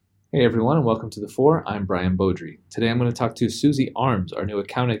Hey everyone, and welcome to The Four. I'm Brian Beaudry. Today I'm going to talk to Suzie Arms, our new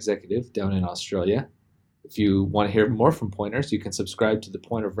account executive down in Australia. If you want to hear more from Pointers, you can subscribe to the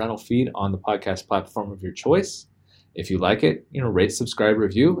Point of Rental feed on the podcast platform of your choice. If you like it, rate, subscribe,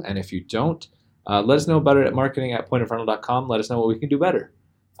 review, and if you don't, let us know about it at marketing@pointofrental.com. Let us know what we can do better.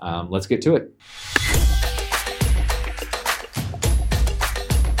 Let's get to it.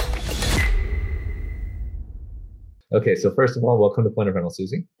 Okay, so first of all, welcome to Point of Rental,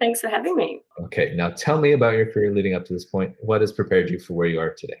 Suzie. Thanks for having me. Okay, now tell me about your career leading up to this point. What has prepared you for where you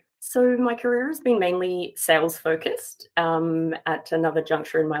are today? So my career has been mainly sales focused. At another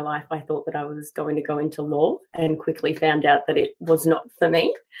juncture in my life, I thought that I was going to go into law and quickly found out that it was not for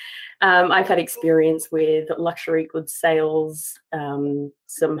me. I've had experience with luxury goods sales,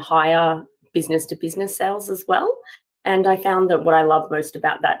 some higher business to business sales as well. And I found that what I love most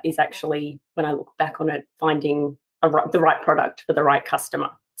about that is actually, when I look back on it, finding the right product for the right customer.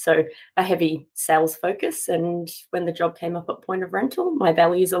 So a heavy sales focus. And when the job came up at Point of Rental, my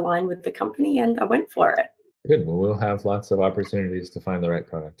values aligned with the company and I went for it. Good. Well, we'll have lots of opportunities to find the right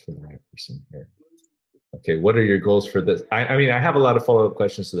product for the right person here. Okay, what are your goals for this? I have a lot of follow-up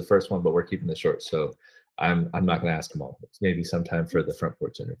questions to the first one, but we're keeping this short, so I'm not going to ask them all. It's maybe sometime for the front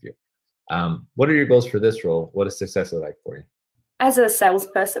porch interview. What are your goals for this role? What does success look like for you? As a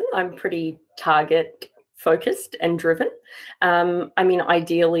salesperson, I'm pretty target focused and driven.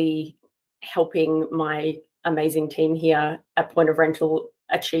 Ideally helping my amazing team here at Point of Rental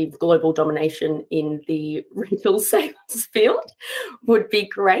achieve global domination in the rental sales field would be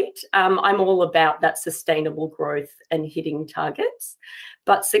great. I'm all about that sustainable growth and hitting targets.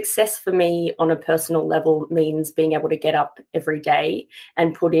 But success for me on a personal level means being able to get up every day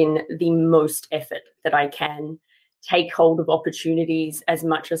and put in the most effort that I can, take hold of opportunities as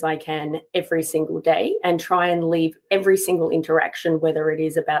much as I can every single day and try and leave every single interaction, whether it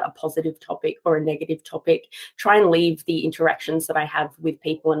is about a positive topic or a negative topic, try and leave the interactions that I have with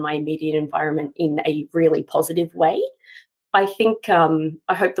people in my immediate environment in a really positive way. I think, I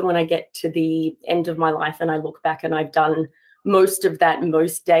hope that when I get to the end of my life and I look back and I've done most of that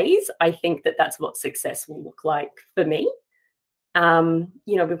most days, I think that that's what success will look like for me.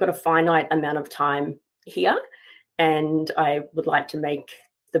 We've got a finite amount of time here, and I would like to make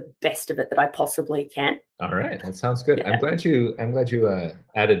the best of it that I possibly can. All right, that sounds good. Yeah. I'm glad you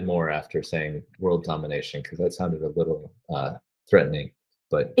added more after saying world domination, because that sounded a little threatening.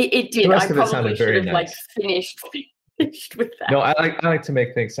 But it did. I probably should have nice. Finished with that. No, I like to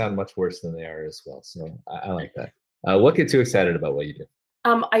make things sound much worse than they are as well. So I like that. What gets you excited about what you do?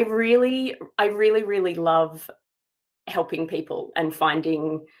 I really love helping people and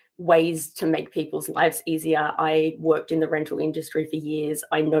finding ways to make people's lives easier. I worked in the rental industry for years.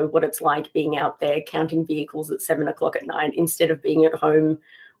 I know what it's like being out there counting vehicles at 7:00 at night instead of being at home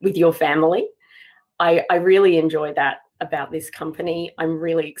with your family. I really enjoy that about this company. I'm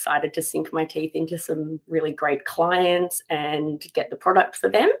really excited to sink my teeth into some really great clients and get the product for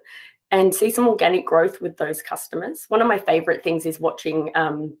them and see some organic growth with those customers. One of my favorite things is watching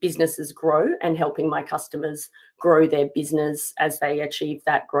businesses grow and helping my customers grow their business as they achieve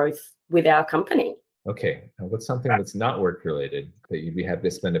that growth with our company. Okay, now what's something that's not work related that you'd be happy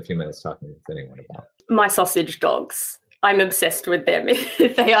to spend a few minutes talking with anyone about? My sausage dogs. I'm obsessed with them.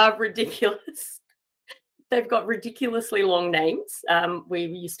 They are ridiculous. They've got ridiculously long names. We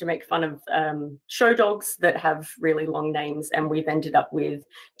used to make fun of show dogs that have really long names, and we've ended up with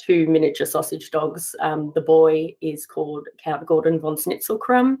 2 miniature sausage dogs. The boy is called Count Gordon von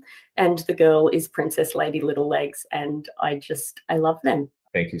Schnitzelcrumb, and the girl is Princess Lady Little Legs, and I love them.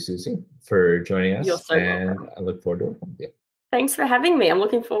 Thank you, Suzie, for joining us. You're so welcome. I look forward to working with you. Thanks for having me. I'm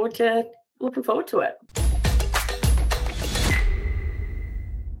looking forward to it.